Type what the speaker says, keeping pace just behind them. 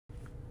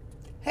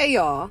Hey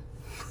y'all.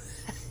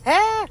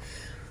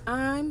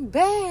 I'm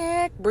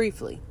back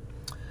briefly.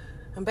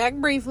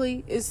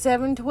 It's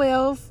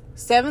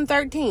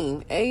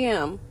 7:13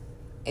 a.m.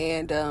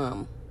 And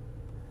I'm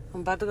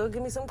about to go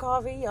get me some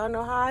coffee. Y'all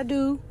know how I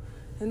do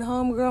in the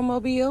homegirl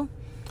mobile.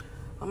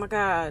 Oh my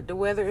God, the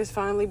weather is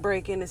finally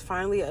breaking. It's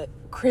finally a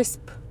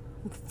crisp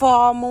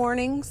fall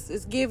mornings.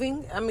 It's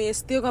giving. I mean, it's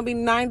still gonna be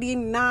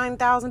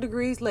 99,000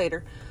 degrees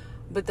later,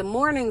 but the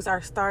mornings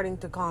are starting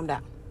to calm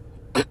down.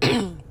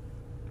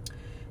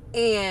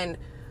 And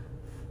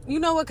you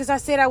know what? Because I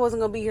said I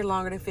wasn't going to be here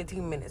longer than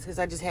 15 minutes because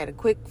I just had a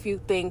quick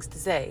few things to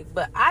say.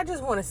 But I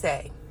just want to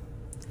say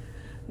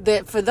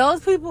that for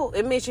those people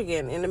in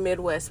Michigan, in the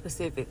Midwest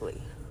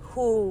specifically,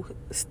 who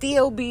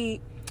still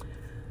be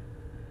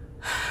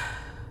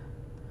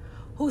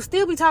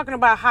talking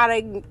about how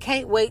they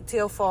can't wait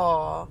till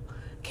fall,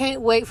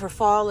 can't wait for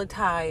fall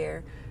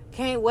attire,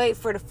 can't wait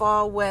for the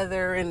fall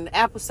weather and the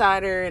apple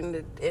cider and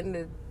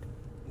the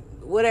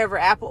whatever,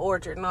 apple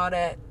orchard and all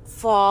that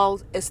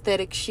fall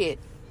aesthetic shit.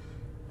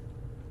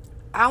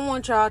 I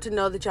want y'all to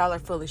know that y'all are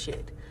full of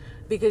shit.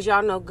 Because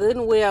y'all know good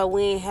and well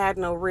we ain't had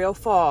no real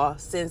fall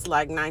since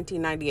like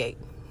 1998.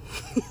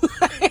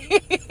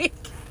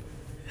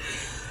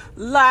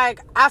 Like,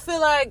 I feel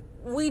like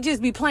we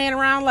just be playing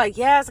around like,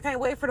 yes, I can't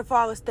wait for the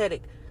fall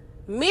aesthetic.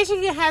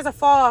 Michigan has a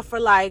fall for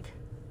like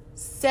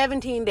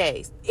 17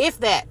 days. If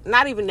that,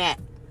 not even that.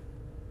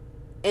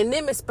 And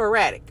then it's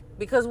sporadic.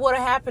 Because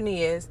what'll happen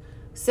is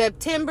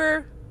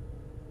September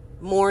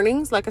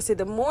mornings, like I said,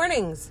 the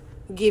mornings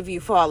give you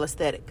fall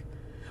aesthetic.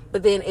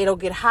 But then it'll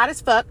get hot as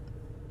fuck,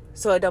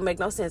 so it don't make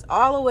no sense.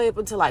 All the way up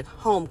until like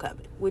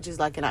homecoming, which is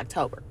like in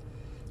October.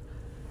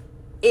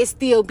 It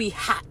still be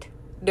hot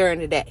during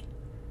the day.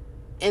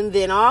 And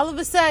then all of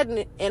a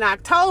sudden, in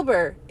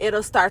October,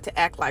 it'll start to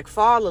act like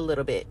fall a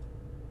little bit.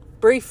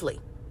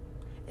 Briefly.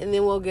 And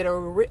then we'll get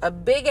a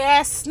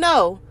big-ass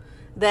snow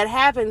that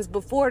happens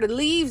before the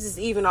leaves is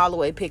even all the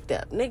way picked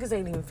up. Niggas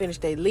ain't even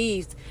finished their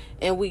leaves,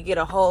 and we get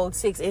a whole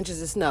 6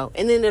 inches of snow.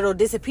 And then it'll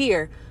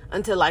disappear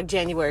until like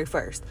January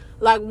 1st.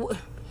 Like,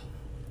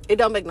 it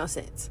don't make no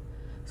sense.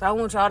 So I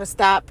want y'all to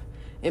stop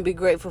and be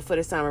grateful for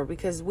the summer,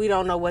 because we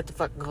don't know what the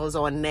fuck goes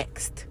on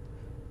next.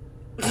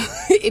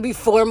 It'd be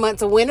 4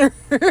 months of winter.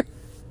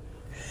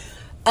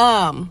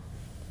 But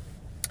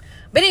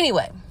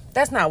anyway,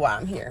 that's not why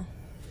I'm here.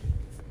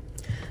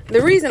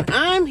 The reason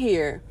I'm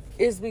here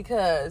is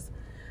because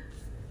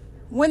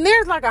when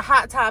there's like a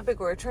hot topic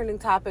or a trending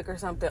topic or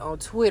something on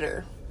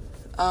Twitter,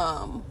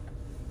 and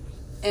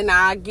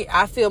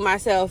I feel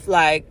myself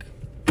like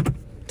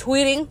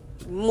tweeting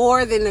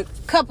more than a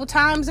couple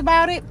times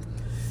about it,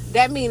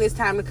 that means it's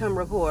time to come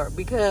record.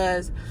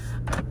 Because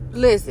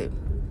listen,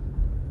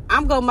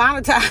 I'm gonna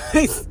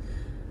monetize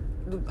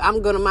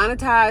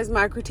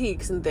my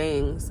critiques and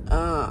things.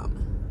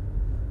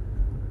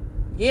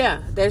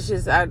 Yeah, that's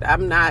just,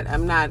 I'm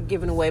not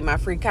giving away my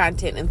free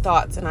content and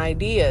thoughts and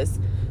ideas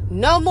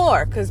no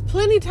more, because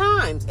plenty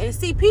times, and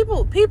see,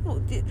 people,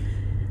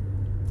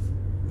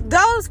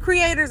 those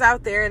creators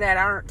out there that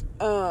aren't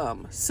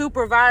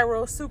super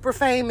viral, super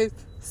famous,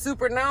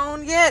 super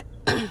known yet,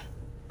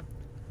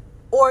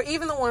 or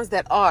even the ones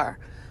that are,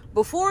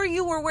 before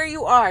you were where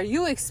you are,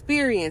 you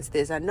experienced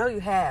this, I know you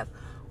have,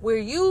 where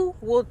you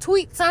will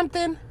tweet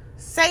something,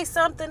 say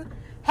something,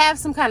 have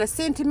some kind of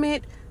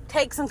sentiment,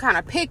 take some kind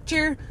of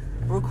picture,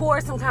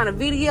 record some kind of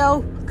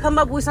video, come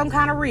up with some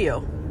kind of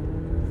reel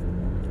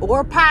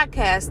or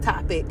podcast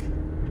topic,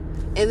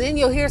 and then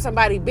you'll hear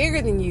somebody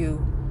bigger than you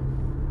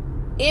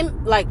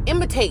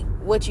imitate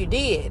what you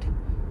did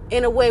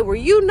in a way where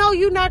you know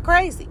you're not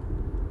crazy.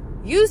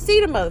 You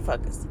see the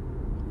motherfuckers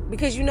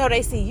because you know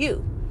they see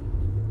you.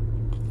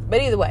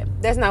 But either way,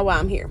 that's not why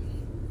I'm here.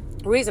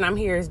 The reason I'm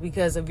here is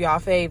because of y'all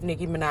fave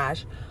Nicki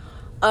Minaj.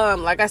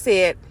 Like I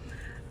said,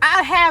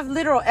 I have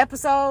literal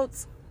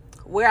episodes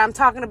where I'm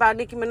talking about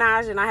Nicki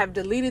Minaj, and I have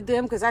deleted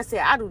them because I said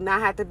I do not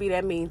have to be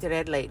that mean to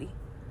that lady.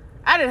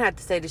 I didn't have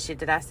to say the shit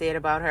that I said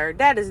about her.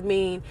 That is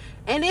mean.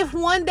 And if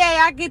one day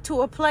I get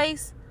to a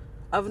place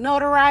of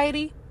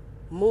notoriety,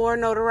 more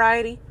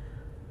notoriety,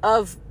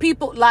 of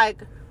people,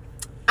 like,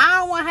 I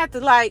don't want to have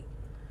to, like,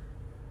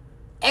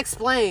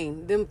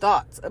 explain them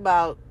thoughts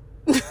about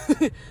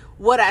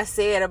what I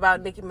said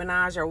about Nicki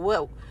Minaj, or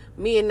what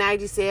me and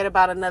Nige said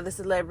about another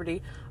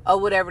celebrity, or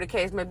whatever the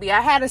case may be. I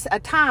had a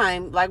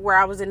time like where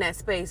I was in that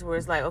space where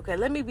it's like, okay,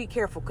 let me be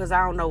careful because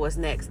I don't know what's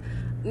next.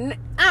 I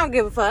don't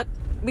give a fuck,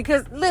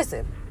 because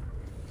listen,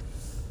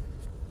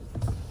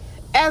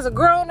 as a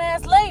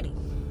grown-ass lady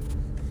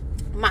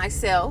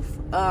myself,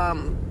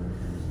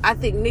 I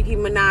think Nicki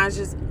Minaj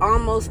is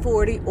almost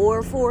 40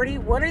 or 40,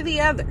 one or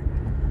the other.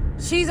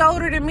 She's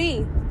older than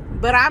me,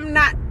 but I'm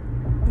not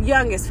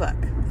young as fuck.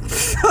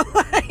 So,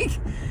 like,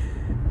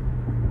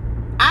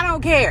 I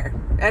don't care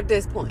at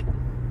this point.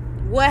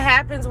 What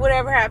happens,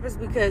 whatever happens,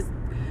 because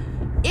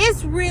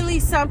it's really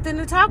something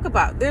to talk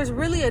about. There's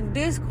really a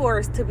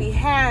discourse to be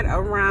had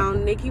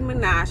around Nicki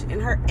Minaj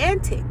and her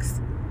antics.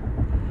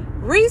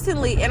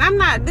 Recently, and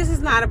this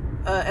is not a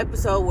an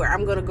episode where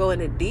I'm going to go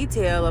into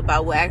detail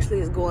about what actually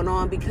is going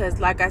on, because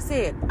like I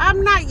said,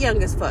 I'm not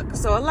young as fuck.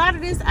 So a lot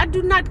of this I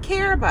do not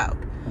care about.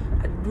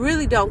 I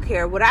really don't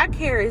care. What I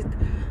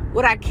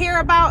care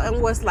about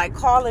and what's like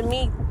calling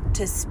me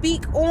to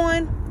speak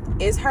on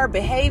is her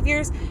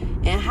behaviors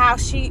and how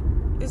she...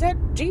 Is that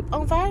Jeep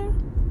on fire?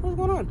 What's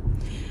going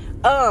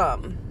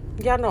on?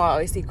 Y'all know I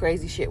always see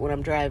crazy shit when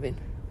I'm driving.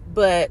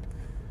 But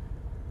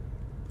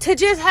to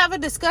just have a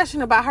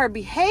discussion about her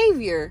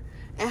behavior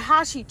and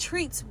how she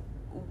treats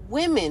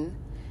women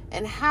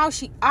and how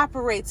she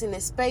operates in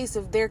a space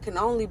of there can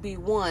only be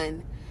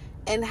one,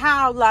 and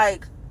how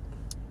like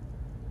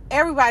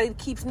everybody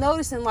keeps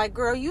noticing, like,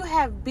 girl, you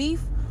have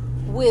beef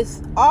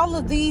with all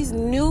of these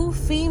new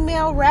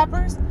female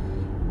rappers,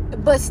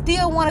 but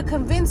still want to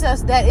convince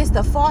us that it's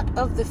the fault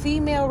of the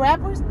female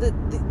rappers.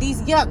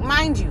 These young,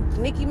 mind you,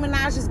 Nicki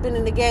Minaj has been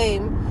in the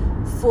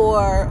game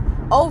for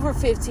over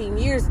 15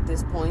 years at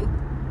this point.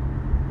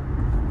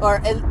 Or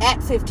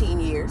at 15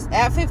 years.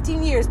 At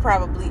 15 years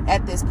probably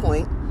at this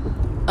point.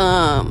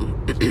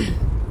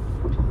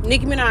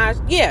 Nicki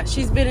Minaj, yeah,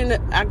 she's been in the...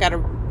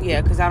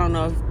 because I don't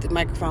know if the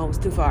microphone was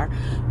too far.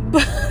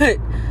 But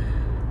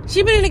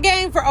she's been in the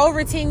game for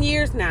over 10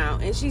 years now,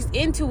 and she's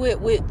into it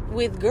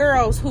with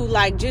girls who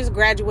like just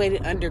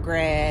graduated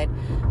undergrad.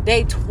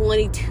 They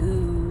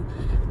 22.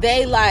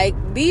 They like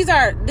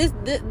they're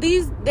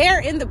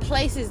in the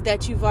places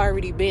that you've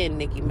already been,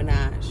 Nicki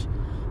Minaj.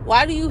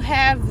 Why do you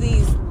have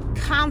these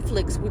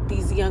conflicts with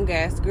these young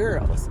ass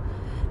girls?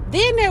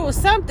 Then there was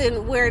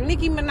something where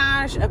Nicki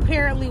Minaj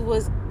apparently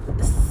was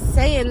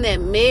saying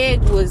that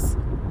Meg was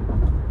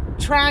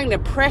trying to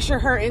pressure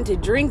her into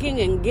drinking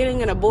and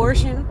getting an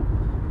abortion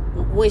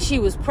when she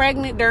was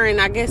pregnant during,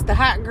 I guess, the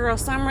hot girl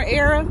summer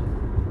era.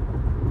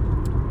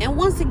 And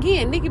once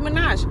again, Nicki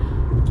Minaj,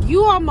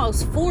 you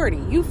almost 40.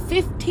 You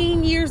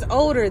 15 years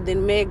older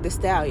than Meg Thee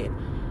Stallion.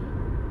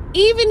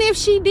 Even if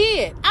she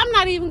did, I'm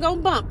not even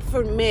gonna bump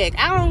for Meg.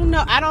 I don't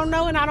know,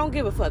 and I don't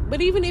give a fuck.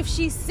 But even if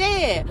she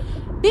said,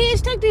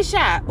 bitch, take this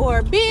shot,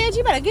 or bitch,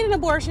 you better get an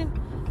abortion,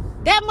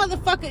 that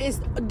motherfucker is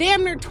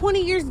damn near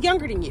 20 years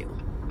younger than you.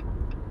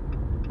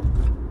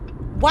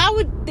 Why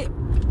would...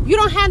 You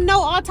don't have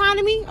no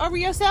autonomy over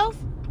yourself?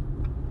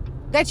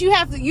 That you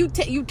have to... You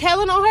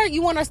telling on her?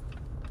 You want us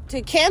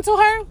to cancel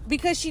her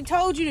because she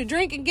told you to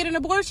drink and get an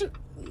abortion?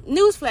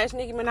 Newsflash,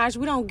 Nicki Minaj,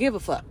 we don't give a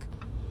fuck.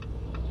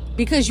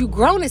 Because you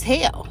grown as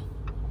hell.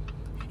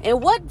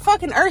 And what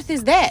fucking earth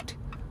is that?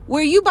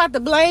 Where you about to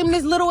blame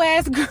this little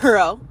ass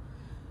girl?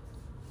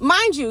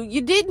 Mind you,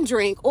 you didn't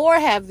drink or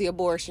have the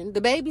abortion.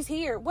 The baby's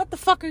here. What the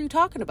fuck are you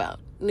talking about,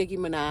 Nicki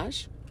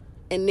Minaj?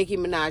 And Nicki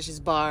Minaj's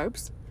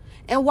barbs.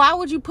 And why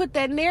would you put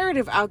that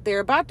narrative out there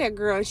about that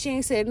girl and she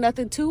ain't said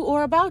nothing to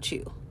or about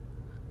you?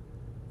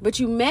 But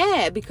you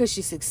mad because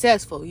she's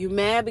successful. You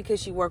mad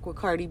because she worked with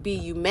Cardi B.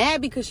 You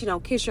mad because she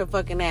don't kiss your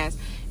fucking ass.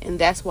 And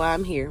that's why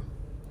I'm here.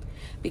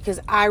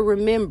 Because I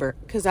remember,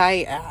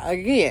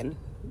 again,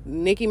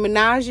 Nicki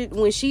Minaj,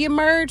 when she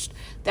emerged,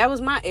 that was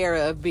my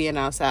era of being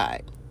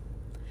outside.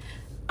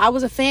 I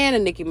was a fan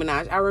of Nicki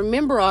Minaj. I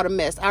remember all the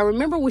mess. I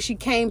remember when she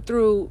came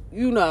through,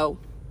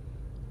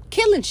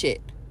 killing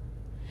shit.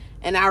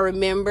 And I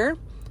remember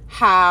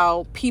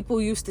how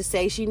people used to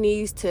say she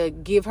needs to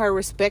give her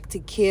respect to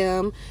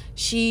Kim.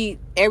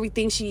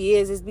 Everything she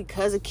is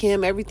because of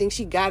Kim. Everything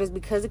she got is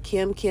because of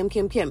Kim.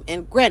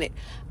 And granted,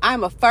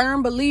 I'm a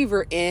firm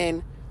believer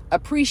in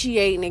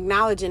appreciating,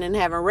 acknowledging, and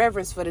having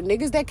reverence for the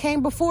niggas that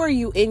came before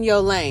you in your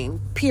lane,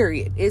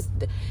 period. It's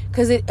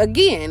because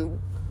again,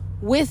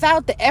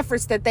 without the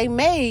efforts that they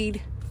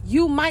made,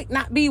 you might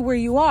not be where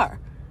you are.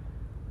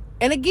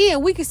 And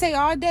again, we could say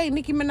all day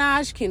Nicki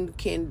Minaj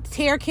can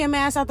tear Kim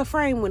ass out the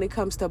frame when it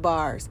comes to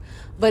bars.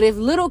 But if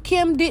Little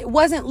Kim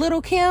wasn't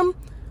Little Kim,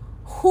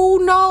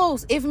 who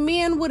knows if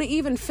men would have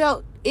even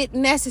felt it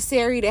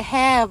necessary to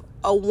have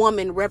a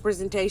woman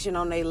representation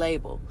on their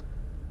label.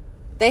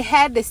 They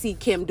had to see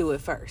Kim do it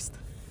first.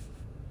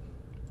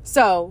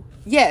 So,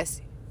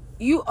 yes,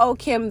 you owe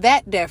Kim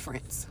that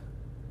deference.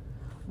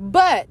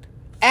 But,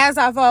 as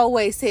I've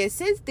always said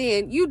since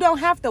then, you don't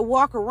have to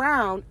walk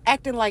around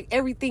acting like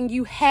everything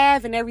you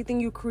have and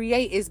everything you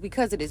create is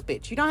because of this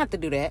bitch. You don't have to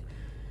do that.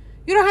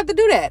 You don't have to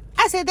do that.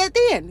 I said that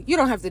then. You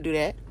don't have to do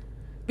that.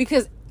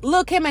 Because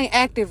Lil' Kim ain't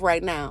active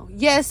right now.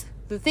 Yes,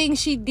 the things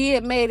she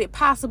did made it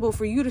possible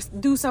for you to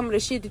do some of the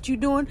shit that you're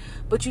doing,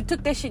 but you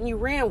took that shit and you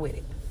ran with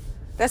it.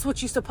 That's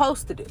what you're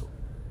supposed to do.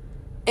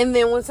 And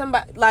then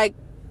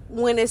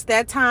when it's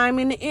that time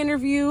in the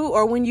interview,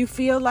 or when you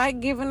feel like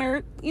giving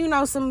her,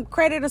 some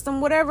credit or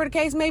some whatever the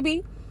case may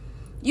be,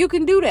 you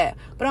can do that.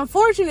 But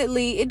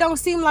unfortunately, it don't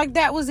seem like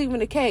that was even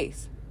the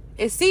case.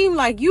 It seemed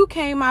like you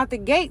came out the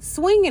gate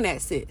swinging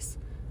at sis.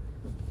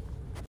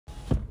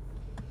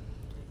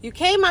 You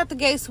came out the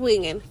gate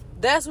swinging.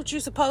 That's what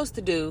you're supposed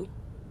to do.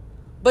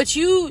 But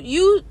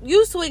you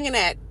swinging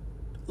at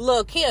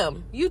Lil'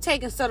 Kim. You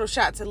taking subtle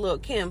shots at Lil'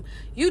 Kim.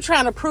 You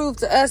trying to prove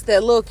to us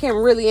that Lil' Kim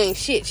really ain't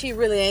shit. She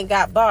really ain't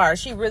got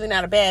bars. She really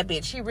not a bad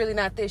bitch. She really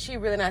not this. She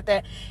really not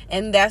that.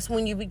 And that's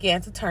when you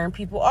began to turn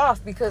people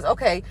off. Because,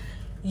 okay,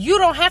 You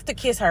don't have to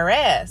kiss her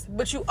ass,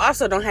 but you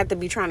also don't have to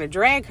be trying to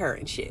drag her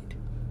and shit.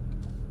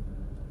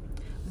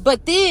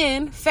 But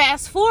then,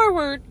 fast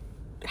forward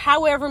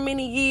however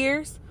many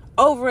years,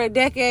 over a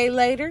decade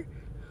later,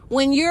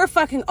 when you're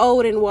fucking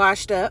old and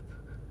washed up,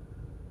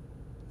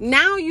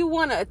 now you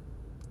want to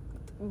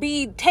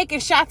be taking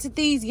shots at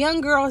these young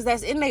girls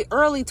that's in their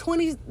early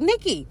 20s.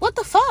 Nikki, what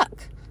the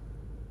fuck?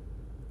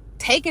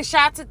 Taking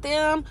shots at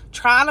them,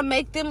 trying to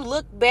make them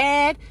look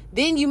bad.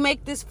 Then you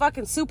make this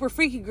fucking super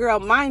freaky girl,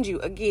 mind you,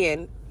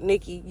 again,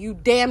 Nikki, you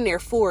damn near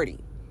 40.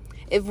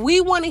 If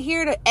we want to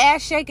hear the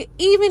ass shaking,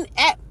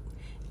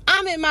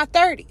 I'm in my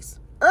 30s,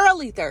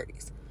 early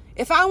 30s.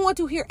 If I want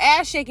to hear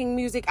ass shaking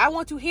music, I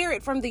want to hear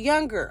it from the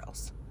young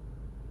girls.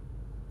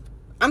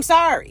 I'm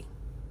sorry.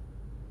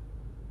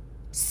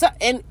 So,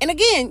 and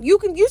again, you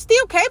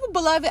still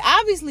capable of it.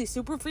 Obviously,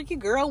 Super Freaky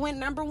Girl went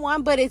number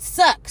 1, but it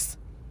sucks.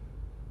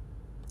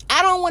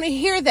 I don't want to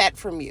hear that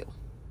from you.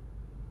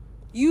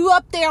 You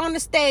up there on the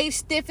stage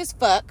stiff as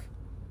fuck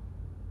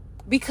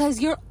because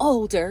you're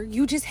older.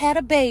 You just had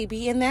a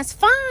baby, and that's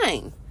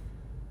fine.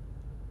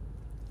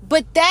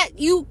 But that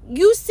you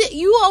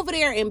over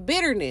there in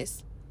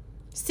bitterness,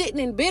 sitting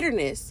in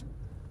bitterness,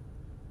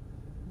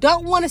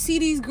 don't want to see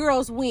these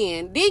girls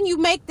win. Then you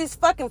make this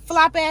fucking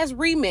flop ass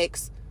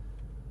remix,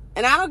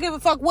 and I don't give a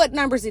fuck what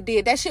numbers it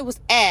did. That shit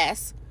was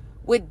ass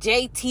with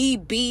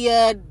JT,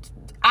 Bia,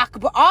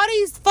 Akbar, all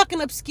these fucking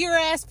obscure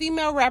ass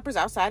female rappers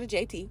outside of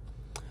JT,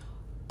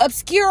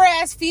 obscure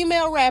ass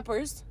female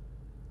rappers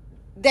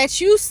that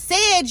you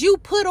said you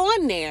put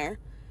on there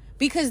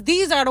because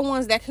these are the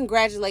ones that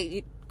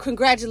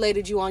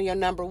congratulated you on your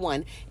number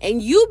 1.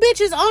 And you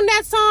bitches on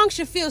that song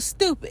should feel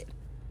stupid.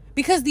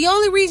 Because the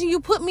only reason you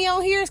put me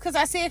on here is because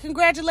I said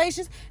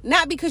congratulations.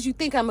 Not because you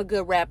think I'm a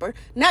good rapper.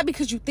 Not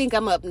because you think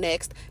I'm up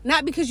next.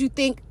 Not because you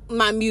think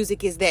my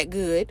music is that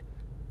good.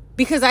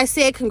 Because I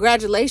said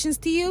congratulations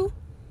to you.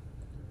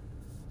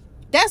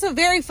 That's a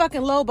very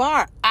fucking low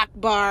bar.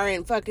 Akbar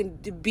and fucking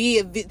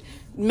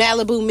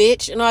Malibu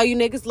Mitch and all you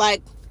niggas,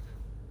 like,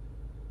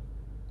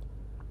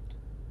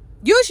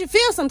 you should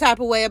feel some type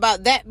of way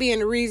about that being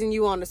the reason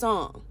you on the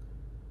song.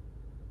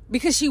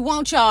 Because she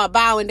wants y'all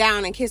bowing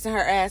down and kissing her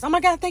ass. Oh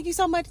my God, thank you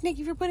so much,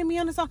 Nikki, for putting me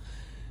on the song.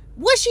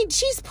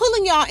 She's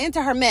pulling y'all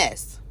into her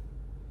mess.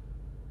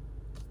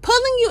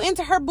 Pulling you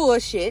into her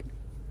bullshit.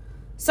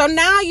 So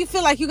now you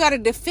feel like you got to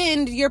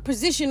defend your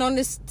position on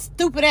this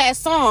stupid ass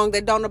song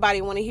that don't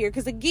nobody want to hear.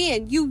 Because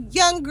again, you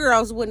young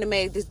girls wouldn't have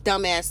made this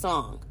dumb ass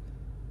song.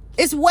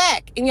 It's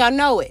whack and y'all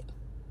know it.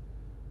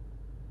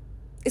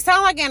 It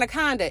sounds like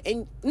Anaconda.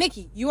 And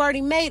Nikki, you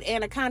already made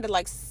Anaconda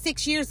like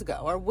 6 years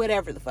ago or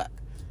whatever the fuck.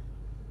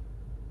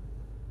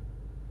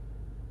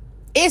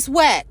 It's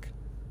whack.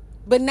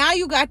 But now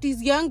you got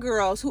these young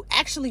girls who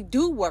actually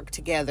do work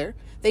together.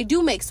 They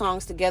do make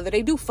songs together.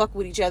 They do fuck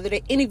with each other.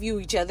 They interview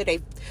each other. They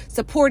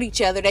support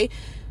each other.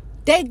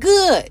 They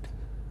good.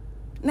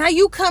 Now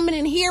you coming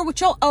in here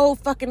with your old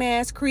fucking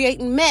ass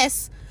creating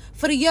mess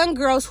for the young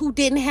girls who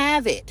didn't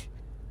have it.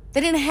 They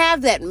didn't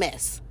have that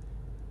mess.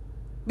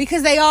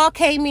 Because they all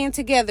came in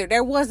together.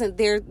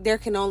 There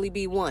can only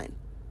be one.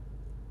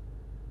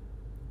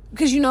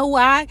 Because you know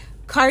why?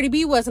 Cardi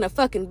B wasn't a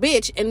fucking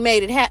bitch and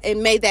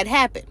made that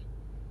happen.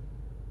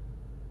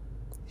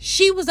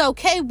 She was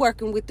okay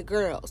working with the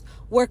girls,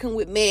 working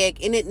with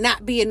Meg, and it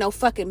not being no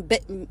fucking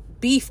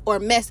beef or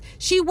mess.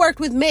 She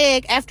worked with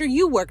Meg after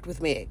you worked with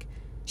Meg.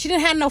 She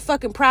didn't have no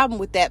fucking problem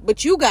with that,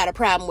 but you got a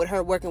problem with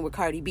her working with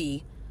Cardi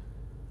B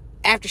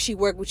after she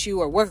worked with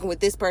you, or working with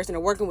this person or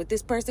working with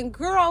this person.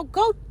 Girl,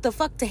 go the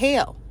fuck to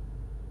hell.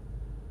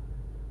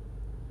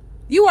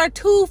 You are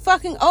too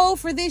fucking old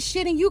for this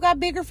shit, and you got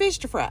bigger fish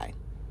to fry.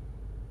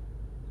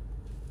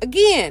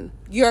 Again,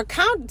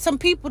 some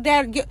people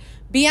that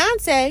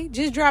Beyonce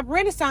just dropped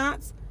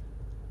Renaissance,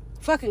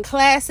 fucking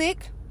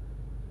classic.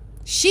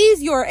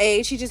 She's your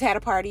age. She just had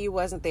a party, you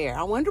wasn't there.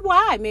 I wonder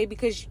why. Maybe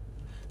because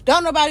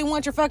don't nobody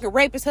want your fucking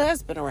rapist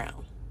husband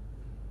around,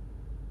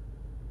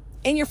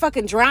 and your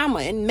fucking drama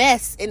and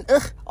mess and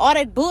all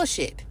that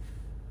bullshit.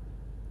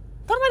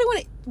 Don't nobody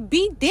want to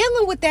be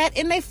dealing with that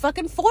in their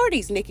fucking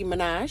 40s, Nicki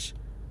Minaj.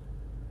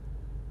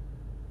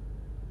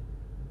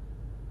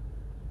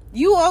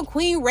 You on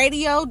Queen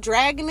Radio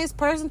dragging this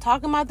person,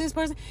 talking about this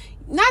person.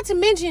 Not to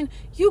mention,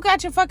 you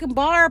got your fucking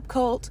Barb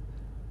cult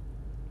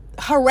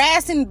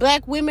harassing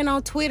black women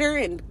on Twitter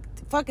and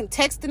fucking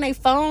texting their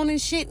phone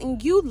and shit.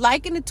 And you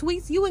liking the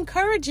tweets. You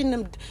encouraging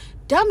them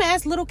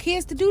dumbass little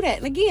kids to do that.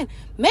 And again,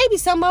 maybe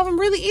some of them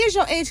really is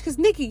your age. Because,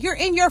 Nikki, you're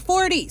in your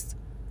 40s.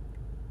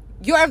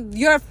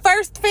 Your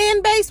first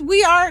fan base,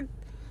 we up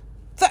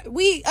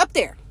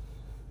there.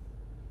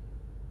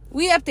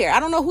 We up there. I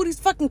don't know who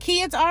these fucking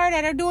kids are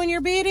that are doing your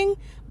bidding,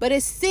 but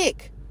it's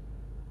sick.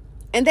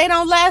 And they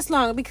don't last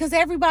long because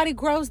everybody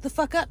grows the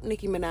fuck up,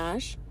 Nicki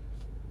Minaj.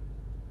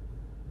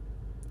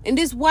 And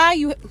this why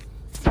you...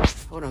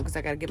 Hold on, because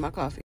I got to get my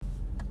coffee.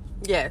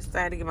 Yes,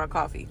 I had to get my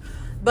coffee.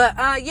 But,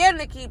 yeah,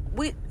 Nicki,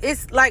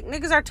 it's like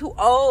niggas are too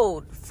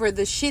old for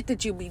the shit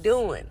that you be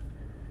doing.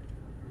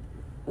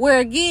 Where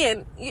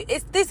again,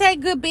 this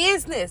ain't good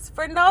business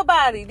for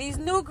nobody. These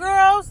new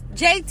girls,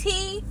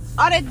 JT,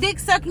 all that dick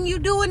sucking you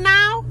doing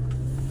now.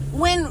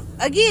 When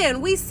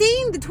again, we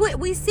seen the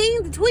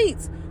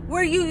tweets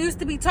where you used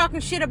to be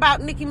talking shit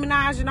about Nicki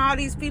Minaj and all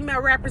these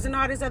female rappers and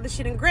all this other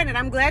shit. And granted,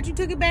 I'm glad you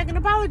took it back and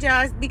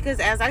apologized, because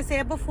as I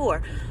said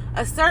before,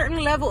 a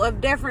certain level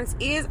of deference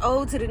is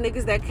owed to the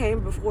niggas that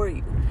came before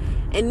you.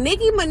 And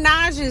Nicki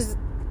Minaj's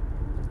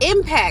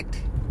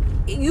impact,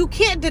 you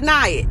can't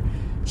deny it.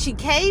 She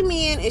came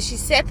in and she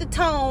set the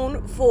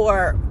tone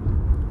for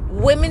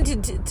women to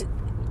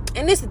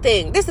and this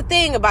is the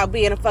thing about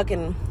being a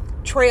fucking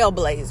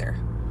trailblazer,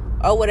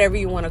 or whatever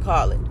you want to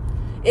call it,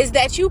 is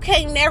that you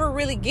can't never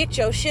really get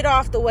your shit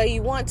off the way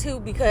you want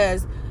to,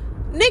 because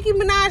Nicki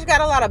Minaj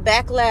got a lot of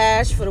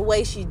backlash for the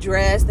way she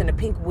dressed and the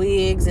pink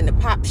wigs and the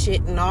pop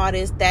shit and all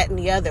this, that, and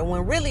the other,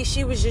 when really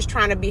she was just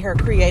trying to be her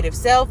creative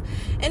self,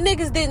 and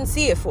niggas didn't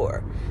see it for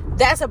her.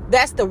 That's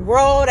the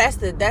role, that's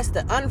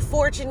the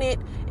unfortunate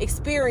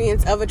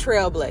experience of a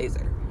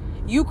trailblazer.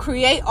 You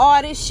create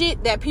all this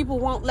shit that people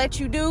won't let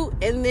you do,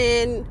 and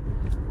then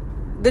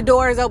the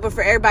door is open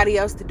for everybody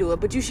else to do it.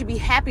 But you should be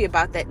happy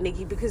about that,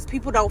 Nicki, because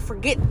people don't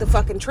forget the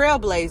fucking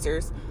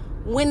trailblazers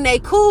when they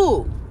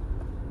cool.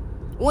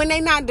 When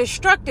they not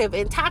destructive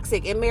and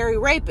toxic and marry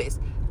rapists.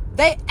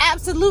 They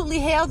absolutely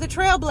hail the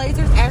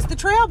trailblazers as the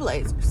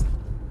trailblazers.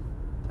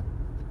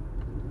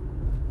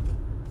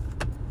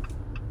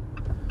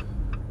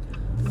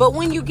 But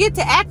when you get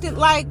to acting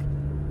like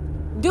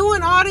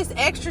doing all this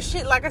extra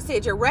shit, like I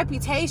said, your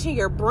reputation,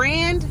 your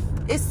brand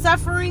is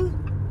suffering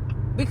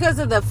because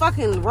of the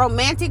fucking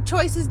romantic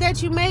choices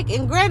that you make.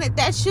 And granted,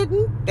 that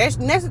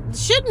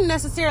shouldn't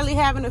necessarily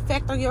have an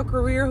effect on your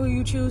career, who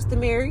you choose to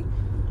marry.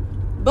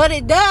 But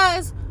it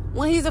does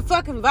when he's a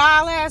fucking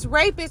vile ass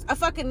rapist, a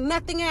fucking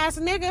nothing ass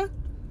nigga.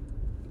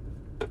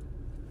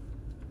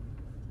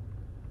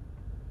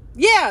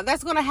 Yeah,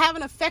 that's gonna have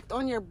an effect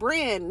on your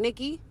brand,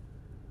 Nicki.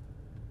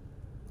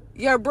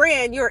 Your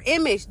brand, your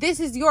image. This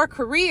is your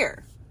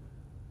career.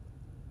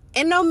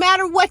 And no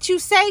matter what you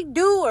say,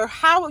 do, or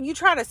how you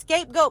try to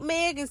scapegoat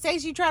Meg and say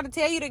she tried to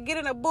tell you to get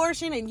an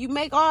abortion and you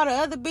make all the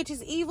other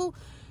bitches evil,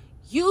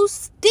 you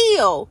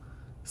still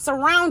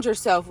surround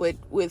yourself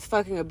with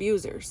fucking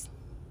abusers.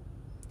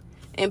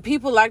 And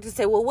people like to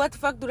say, well, what the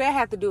fuck do that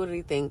have to do with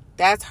anything?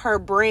 That's her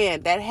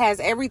brand. That has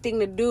everything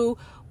to do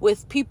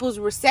with people's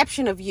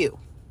reception of you.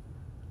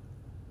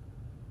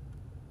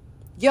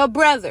 Your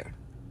brother,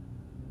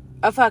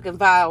 a fucking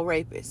vile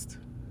rapist.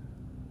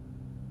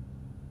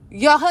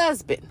 Your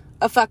husband,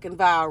 a fucking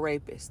vile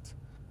rapist.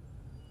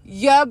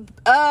 You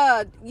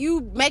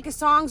making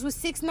songs with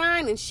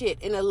 6ix9ine and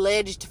shit, an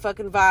alleged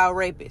fucking vile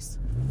rapist.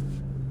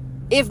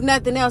 If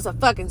nothing else, a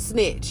fucking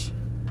snitch.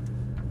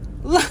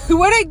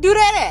 Where they do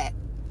that at?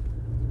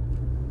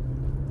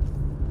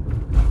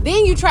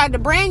 Then you tried to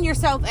brand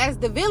yourself as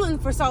the villain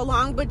for so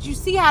long, but you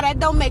see how that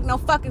don't make no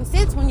fucking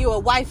sense when you're a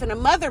wife and a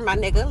mother, my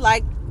nigga.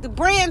 Like, the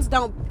brands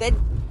don't,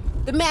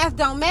 the math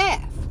don't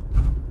math.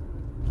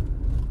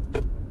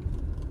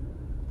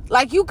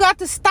 Like, you got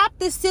to stop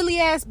this silly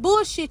ass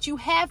bullshit. You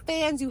have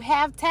fans, you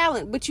have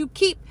talent, but you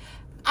keep,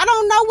 I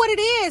don't know what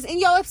it is, and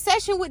your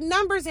obsession with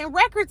numbers and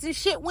records and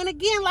shit, when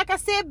again, like I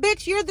said,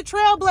 bitch, you're the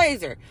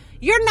trailblazer.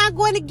 You're not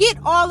going to get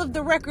all of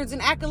the records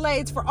and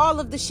accolades for all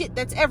of the shit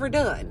that's ever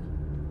done.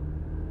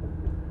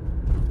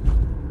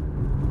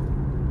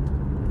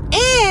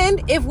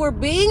 And if we're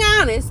being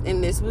honest,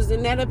 and this was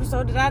in that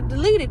episode that I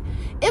deleted,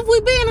 if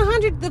we're being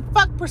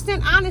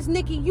 100% honest,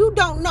 Nicki, you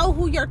don't know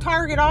who your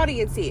target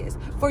audience is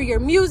for your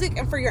music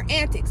and for your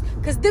antics,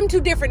 because them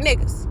two different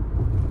niggas.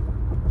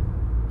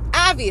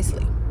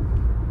 Obviously.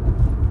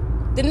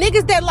 The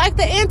niggas that like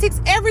the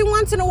antics, every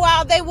once in a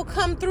while, they will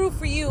come through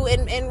for you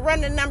and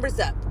run the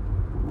numbers up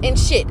and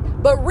shit.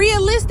 But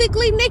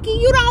realistically, Nicki,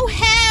 you don't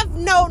have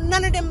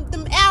none of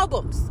them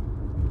albums.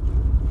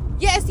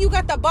 Yes, you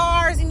got the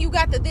bars and you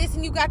got the this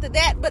and you got the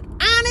that. But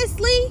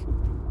honestly,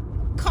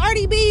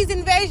 Cardi B's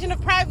Invasion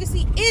of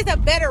Privacy is a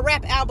better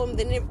rap album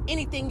than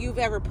anything you've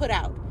ever put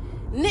out.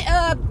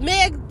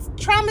 Meg's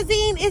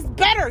Traumazine is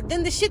better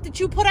than the shit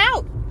that you put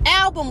out,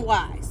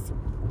 album-wise.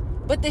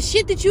 But the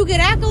shit that you get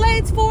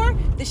accolades for,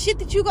 the shit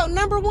that you go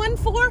 #1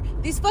 for,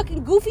 these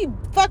fucking goofy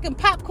fucking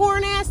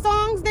popcorn-ass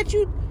songs that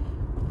you...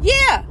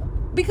 Yeah,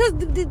 because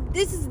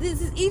this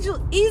is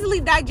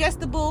easily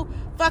digestible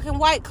fucking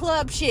white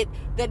club shit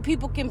that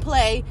people can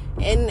play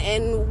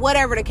and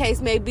whatever the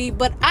case may be.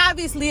 But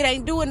obviously it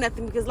ain't doing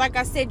nothing, because like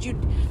I said, you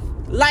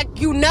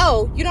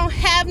don't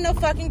have no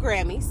fucking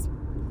Grammys,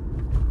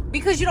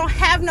 because you don't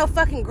have no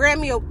fucking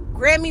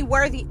Grammy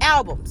worthy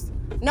albums.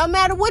 No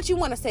matter what you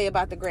want to say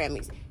about the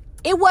Grammys,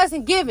 it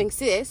wasn't giving,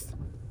 sis.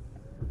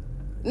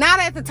 Not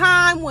at the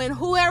time when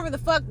whoever the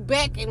fuck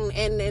Beck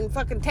and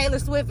fucking Taylor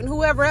Swift and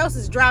whoever else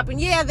is dropping,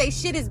 yeah, they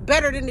shit is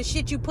better than the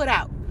shit you put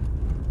out.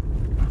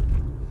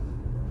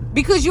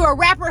 Because you're a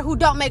rapper who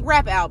don't make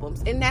rap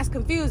albums, and that's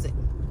confusing.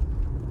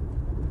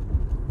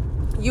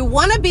 You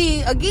want to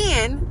be,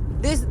 again,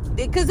 this,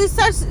 because it's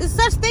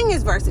such thing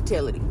as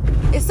versatility.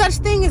 It's such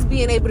thing as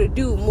being able to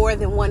do more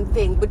than one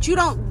thing. But you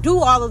don't do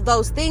all of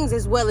those things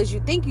as well as you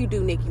think you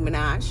do, Nicki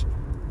Minaj.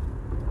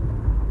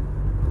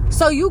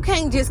 So you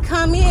can't just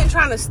come in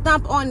trying to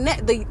stump on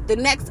the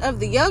necks of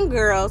the young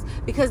girls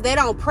because they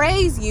don't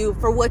praise you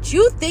for what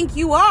you think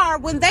you are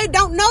when they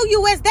don't know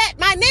you as that,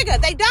 my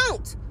nigga. They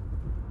don't.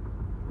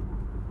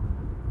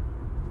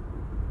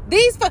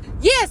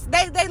 Yes,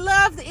 they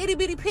love the Itty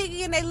Bitty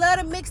Piggy and they love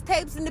the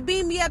mixtapes and the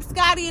Beam Me Up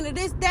Scotty and the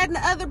this, that, and the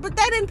other, but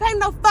they didn't pay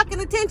no fucking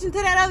attention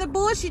to that other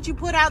bullshit you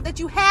put out that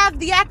you have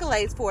the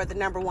accolades for, the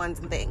number ones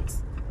and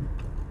things.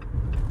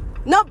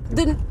 Nope.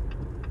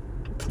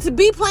 To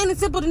be plain and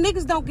simple, the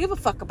niggas don't give a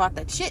fuck about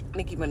that shit,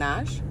 Nicki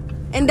Minaj.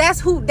 And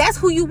that's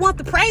who you want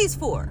the praise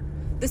for.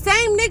 The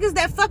same niggas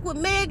that fuck with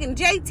Meg and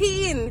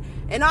JT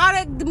and all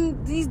that,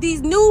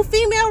 these new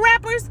female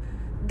rappers,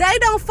 they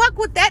don't fuck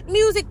with that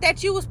music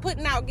that you was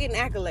putting out getting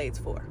accolades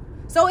for.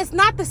 So it's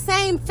not the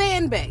same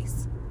fan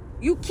base.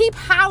 You keep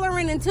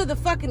hollering into the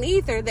fucking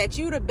ether that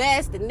you the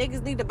best and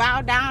niggas need to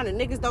bow down and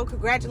niggas don't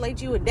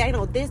congratulate you and they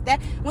don't this,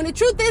 that. When the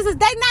truth is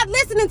they not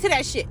listening to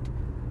that shit.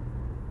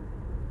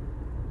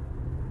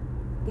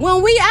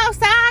 When we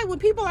outside, when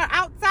people are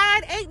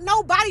outside, ain't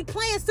nobody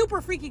playing Super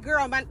Freaky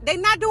Girl. They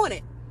not doing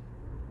it.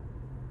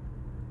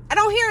 I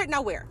don't hear it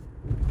nowhere.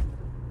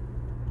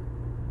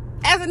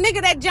 As a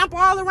nigga that jump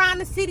all around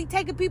the city,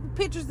 taking people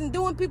pictures and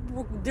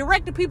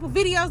directing people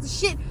videos and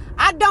shit,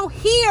 I don't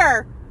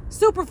hear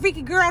Super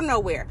Freaky Girl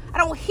nowhere. I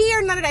don't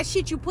hear none of that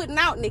shit you putting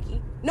out,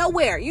 Nicki.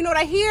 Nowhere. You know what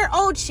I hear?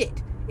 Old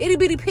shit. Itty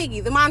Bitty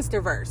Piggy, the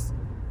Monster Verse.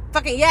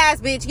 Fucking yes,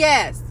 bitch,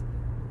 yes.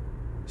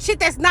 Shit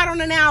that's not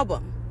on an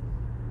album.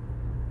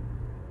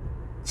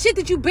 Shit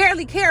that you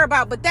barely care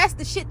about, but that's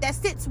the shit that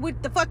sits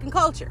with the fucking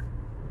culture.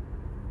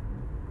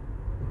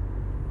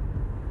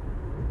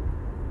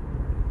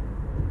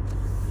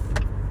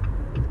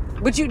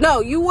 But you know,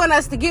 you want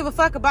us to give a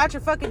fuck about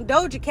your fucking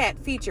Doja Cat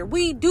feature.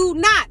 We do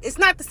not. It's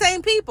not the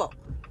same people.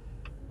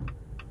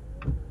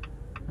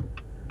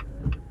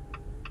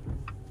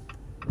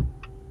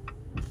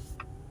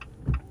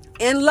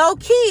 And low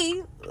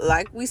key,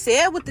 like we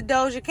said with the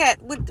Doja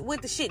Cat,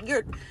 with the shit,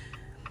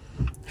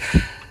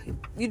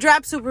 you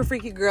dropped Super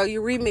Freaky Girl,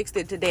 you remixed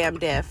it to Damn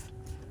Deaf.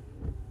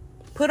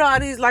 Put all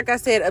these, like I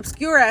said,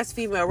 obscure ass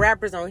female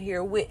rappers on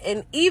here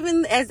and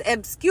even as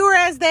obscure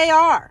as they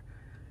are,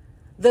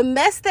 the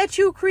mess that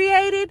you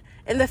created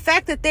and the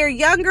fact that they're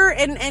younger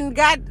and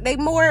they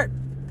more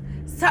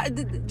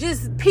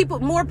just people,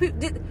 more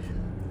people,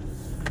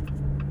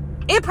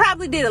 it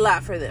probably did a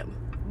lot for them.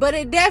 But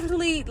it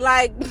definitely,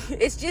 like,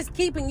 it's just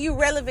keeping you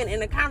relevant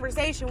in a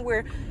conversation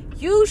where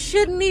you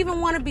shouldn't even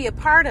want to be a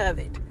part of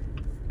it.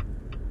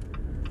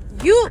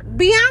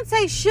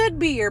 Beyonce should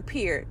be your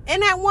peer.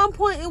 And at one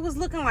point it was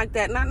looking like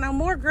that. Not no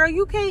more, girl.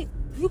 You can't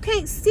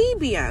see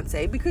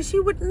Beyonce because she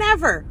would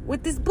never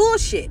with this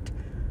bullshit.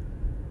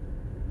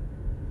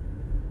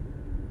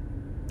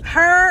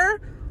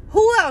 Her,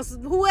 who else?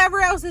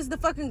 Whoever else is the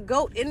fucking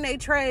GOAT in their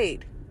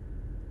trade.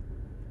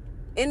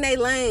 In their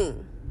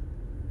lane.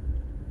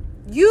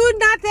 You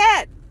not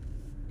that.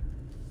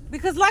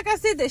 Because like I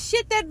said, the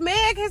shit that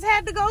Meg has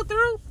had to go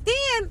through,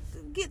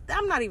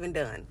 I'm not even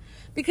done.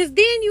 Because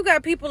then you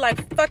got people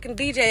like fucking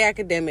DJ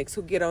Academics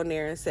who get on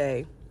there and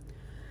say,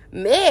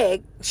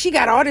 Meg, she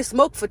got all this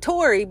smoke for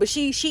Tory, but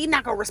she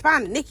not gonna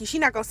respond to Nicki. She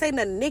not gonna say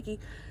nothing to Nicki.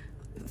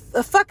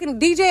 Fucking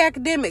DJ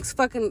Academics,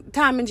 fucking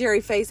Tom and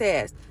Jerry face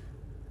ass.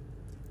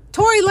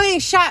 Tory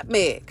Lanez shot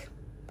Meg.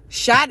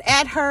 Shot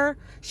at her,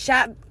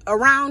 shot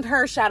around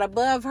her, shot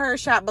above her,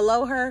 shot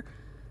below her.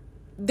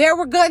 There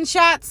were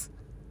gunshots,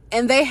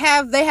 and they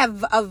have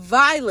a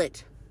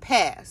violent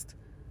past.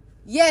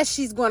 Yes,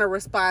 she's going to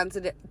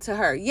respond to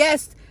her.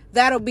 Yes,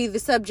 that'll be the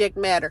subject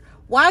matter.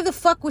 Why the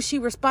fuck would she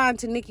respond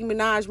to Nicki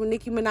Minaj when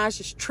Nicki Minaj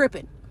is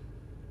tripping?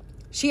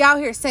 She out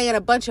here saying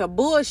a bunch of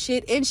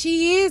bullshit, and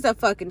she is a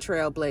fucking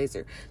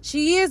trailblazer.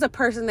 She is a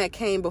person that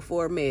came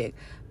before Meg.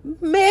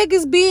 Meg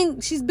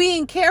she's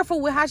being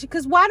careful with how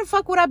because why the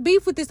fuck would I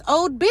beef with this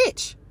old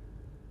bitch?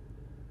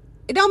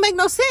 It don't make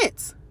no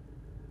sense.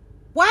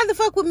 Why the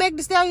fuck would Meg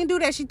Thee Stallion do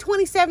that? She's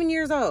 27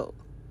 years old.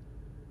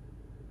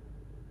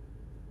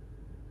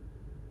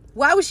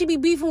 Why would she be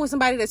beefing with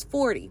somebody that's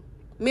 40,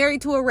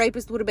 married to a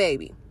rapist with a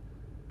baby?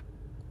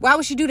 Why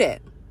would she do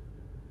that?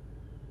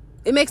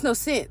 It makes no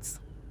sense.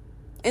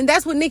 And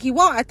that's what Nicki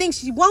wants. I think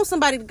she wants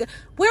somebody to go.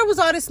 Where was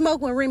all this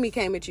smoke when Remy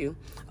came at you?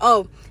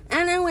 Oh,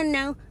 I don't want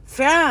no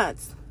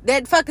frauds.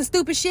 That fucking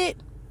stupid shit.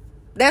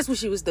 That's what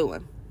she was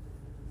doing.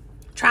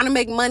 Trying to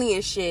make money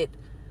and shit.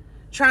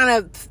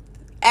 Trying to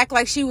act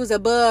like she was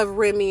above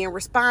Remy and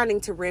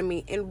responding to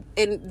Remy.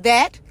 And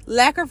that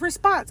lack of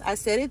response. I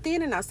said it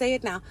then and I'll say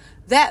it now.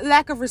 That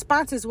lack of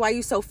response is why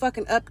you so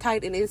fucking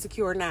uptight and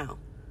insecure now.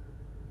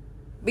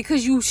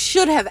 Because you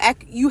should have,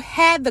 you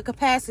had the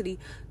capacity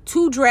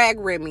to drag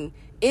Remy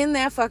in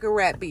that fucking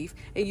rap beef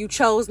and you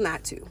chose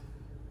not to.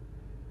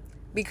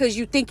 Because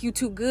you think you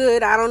too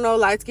good. I don't know,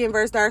 light skin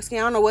versus dark skin.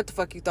 I don't know what the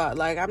fuck you thought.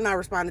 Like, I'm not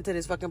responding to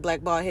this fucking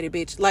black bald headed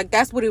bitch. Like,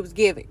 that's what it was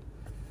giving.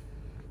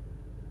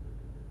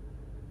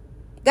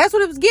 That's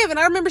what it was given.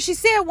 I remember she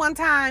said one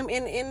time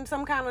in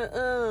some kind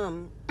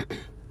of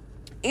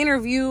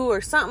interview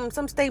or something,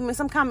 some statement,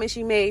 some comment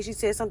she made. She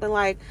said something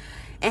like,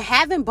 and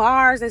having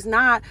bars is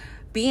not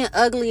being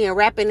ugly and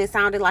rapping and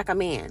sounding like a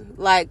man.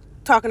 Like,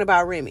 talking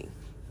about Remy.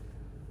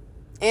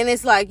 And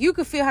it's like, you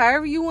can feel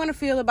however you want to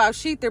feel about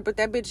Sheether, but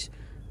that bitch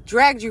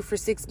dragged you for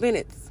 6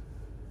 minutes.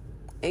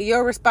 And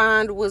your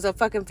response was a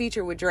fucking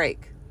feature with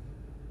Drake.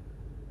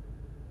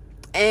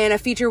 And a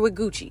feature with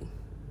Gucci.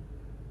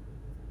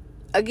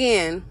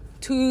 Again,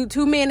 two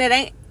men that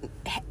ain't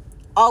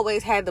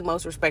always had the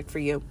most respect for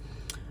you.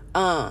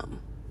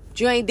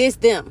 You ain't diss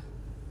them.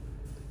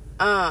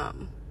 Or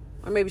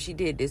maybe she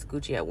did diss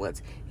Gucci at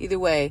once. Either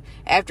way,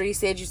 after he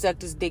said you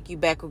sucked his dick, you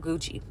back with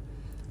Gucci.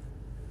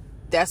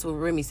 That's what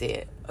Remy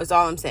said. That's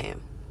all I'm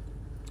saying.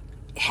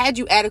 Had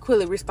you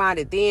adequately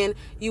responded then,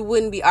 you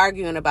wouldn't be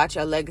arguing about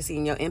your legacy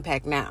and your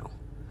impact now.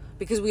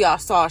 Because we all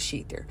saw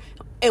Sheether.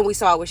 And we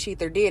saw what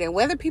Sheether did. And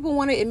whether people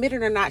want to admit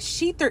it or not,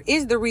 Sheether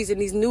is the reason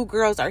these new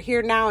girls are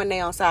here now and they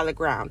on solid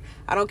ground.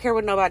 I don't care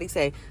what nobody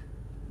say.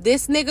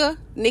 This nigga,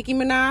 Nicki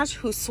Minaj,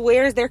 who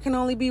swears there can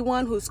only be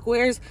one, who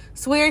swears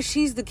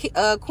she's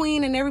the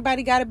queen and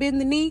everybody got to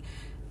bend the knee,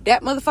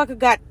 that motherfucker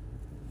got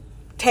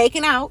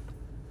taken out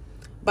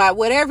by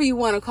whatever you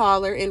want to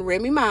call her in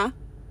Remy Ma.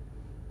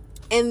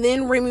 And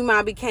then Remy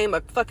Ma became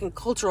a fucking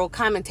cultural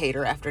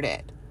commentator after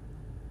that.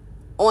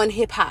 On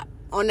hip hop.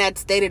 On that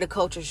State of the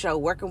Culture show.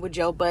 Working with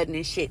Joe Budden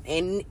and shit.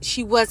 And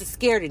she wasn't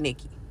scared of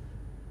Nicki.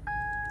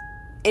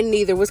 And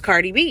neither was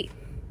Cardi B.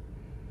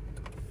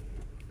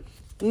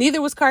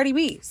 Neither was Cardi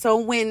B. So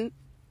when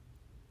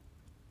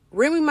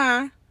Remy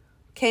Ma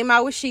came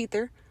out with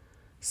Sheether,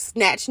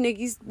 snatched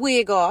Nicki's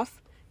wig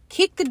off,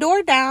 kicked the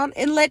door down,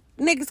 and let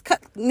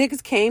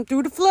niggas came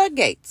through the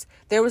floodgates.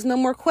 There was no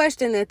more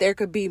question that there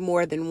could be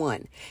more than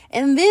one.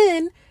 And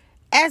then,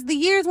 as the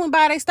years went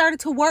by, they started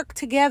to work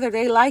together.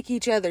 They like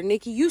each other.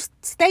 Nicki, you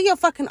stay your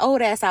fucking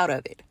old ass out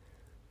of it.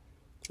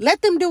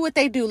 Let them do what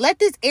they do. Let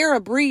this era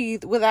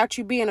breathe without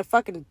you being a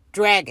fucking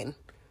dragon.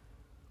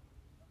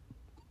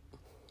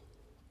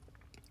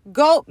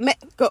 Go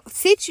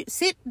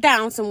sit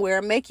down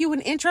somewhere. Make you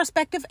an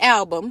introspective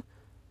album.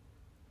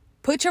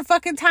 Put your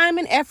fucking time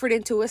and effort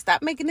into it.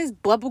 Stop making this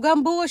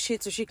bubblegum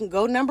bullshit so she can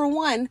go number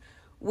one,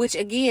 which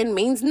again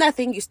means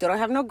nothing. You still don't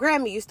have no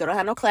Grammy. You still don't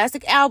have no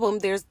classic album.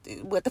 There's,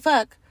 what the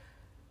fuck?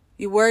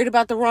 You worried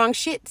about the wrong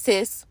shit,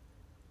 sis.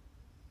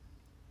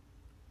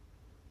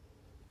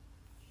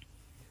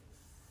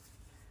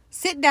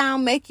 Sit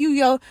down, make you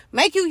your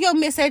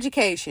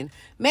miseducation.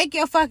 Make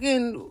your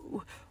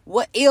fucking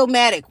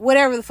Illmatic,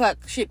 whatever the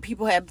fuck shit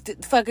people have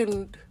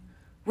fucking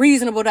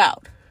reasonable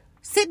doubt.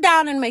 Sit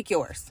down and make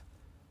yours.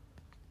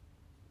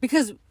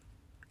 Because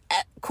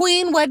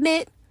Queen, wasn't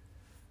it?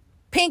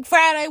 Pink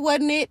Friday,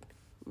 wasn't it?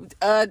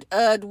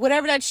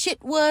 Whatever that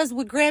shit was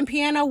with Grand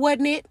Piano,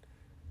 wasn't it?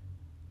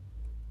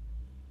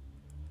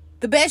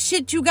 The best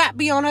shit you got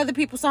be on other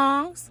people's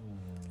songs.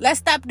 Let's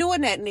stop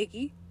doing that,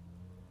 Nicki.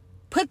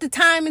 Put the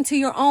time into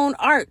your own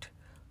art.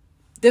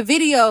 The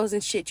videos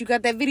and shit. You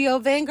got that video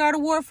Vanguard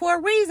Award for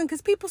a reason.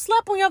 Because people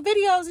slept on your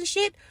videos and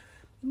shit.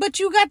 But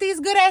you got these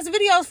good ass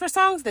videos for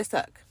songs that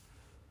suck.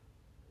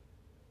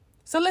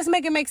 So let's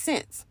make it make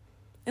sense.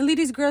 And leave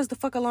these girls the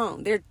fuck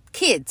alone. They're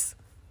kids.